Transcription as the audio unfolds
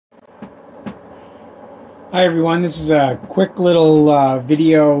Hi everyone, this is a quick little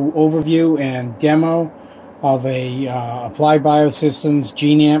video overview and demo of a Applied Biosystems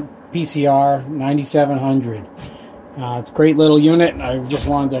GeneAmp PCR 9700. It's a great little unit. I just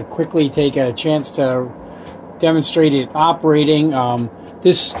wanted to quickly take a chance to demonstrate it operating.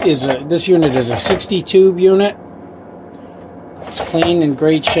 This unit is a 60 tube unit. It's clean and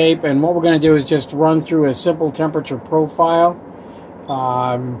great shape, and what we're going to do is just run through a simple temperature profile.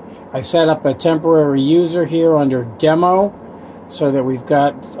 I set up a temporary user here under demo so that we've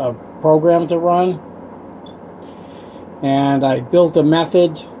got a program to run, and I built a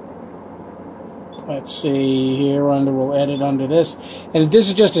method. Let's see here, we'll edit under this, and this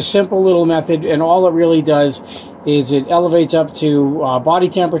is just a simple little method, and all it really does is it elevates up to body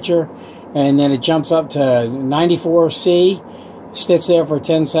temperature, and then it jumps up to 94 C, sits there for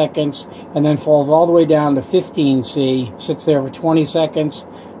 10 seconds, and then falls all the way down to 15 C, sits there for 20 seconds,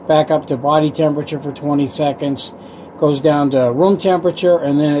 back up to body temperature for 20 seconds, goes down to room temperature,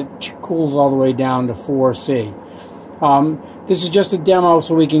 and then it cools all the way down to 4 C. This is just a demo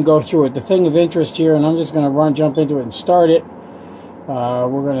so we can go through it. The thing of interest here, and I'm just going to jump into it and start it.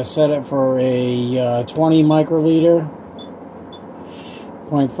 We're going to set it for a 20 microliter.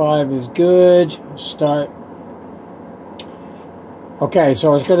 0.5 is good. Start. Okay,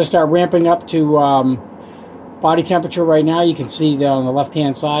 so it's going to start ramping up to body temperature right now. You can see that on the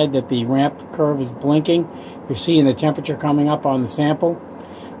left-hand side that the ramp curve is blinking. You're seeing the temperature coming up on the sample.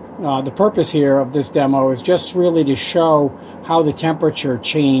 The purpose here of this demo is just really to show how the temperature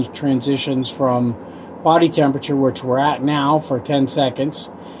change transitions from body temperature, which we're at now for 10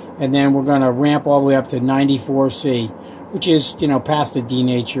 seconds, and then we're going to ramp all the way up to 94 C, which is, past the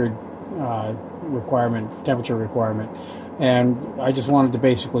denatured temperature requirement. And I just wanted to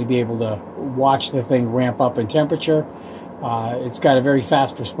basically be able to watch the thing ramp up in temperature. It's got a very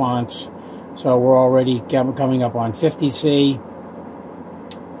fast response, so we're already coming up on 50 C.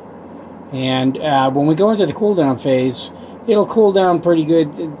 And when we go into the cool down phase, it'll cool down pretty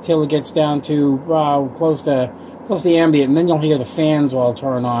good until it gets down to close to ambient, and then you'll hear the fans all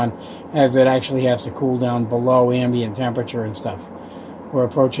turn on as it actually has to cool down below ambient temperature and stuff. We're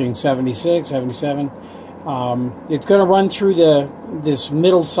approaching 76, 77. It's going to run through this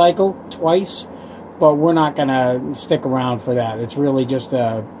middle cycle twice, but we're not going to stick around for that. It's really just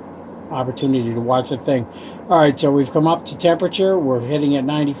a opportunity to watch the thing. Alright, so we've come up to temperature. We're hitting at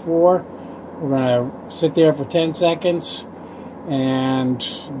 94. We're going to sit there for 10 seconds, and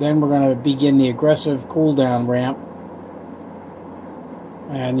then we're going to begin the aggressive cool down ramp,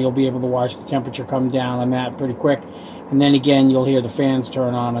 and you'll be able to watch the temperature come down on that pretty quick. And then again, you'll hear the fans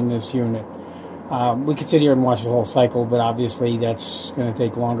turn on this unit. We could sit here and watch the whole cycle, but obviously that's going to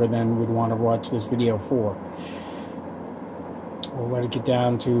take longer than we'd want to watch this video for. We'll let it get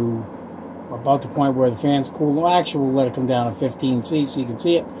down to about the point where the fans cool. Well, actually, we'll let it come down to 15 C so you can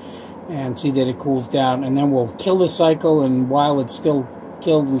see it and see that it cools down. And then we'll kill the cycle, and while it's still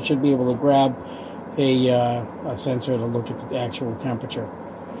killed, we should be able to grab a sensor to look at the actual temperature.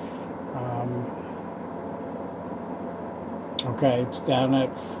 Okay, it's down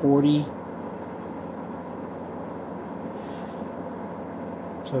at 40.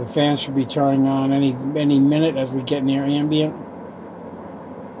 So the fans should be turning on any minute as we get near ambient.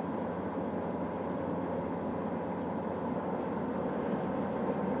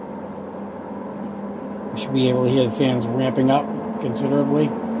 We should be able to hear the fans ramping up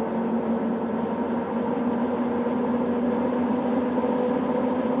considerably.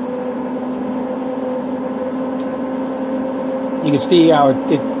 You can see how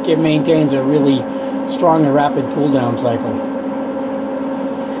it maintains a really strong and rapid cool down cycle.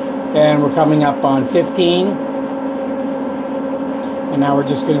 And we're coming up on 15. And now we're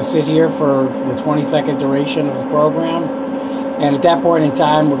just going to sit here for the 20-second duration of the program. And at that point in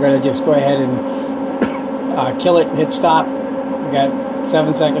time, we're going to just go ahead and kill it, hit stop. We got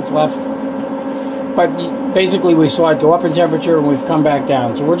 7 seconds left. But basically, we saw it go up in temperature, and we've come back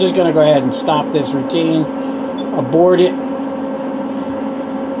down. So we're just going to go ahead and stop this routine, abort it.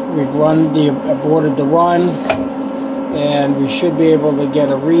 We've aborted the run, and we should be able to get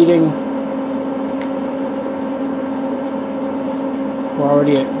a reading. We're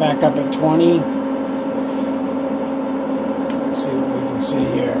already back up at 20. Let's see what we can see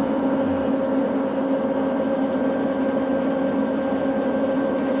here.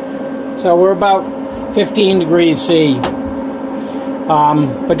 So we're about 15 degrees C.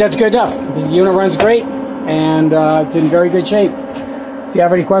 But that's good enough. The unit runs great, and it's in very good shape. If you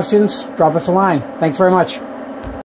have any questions, drop us a line. Thanks very much.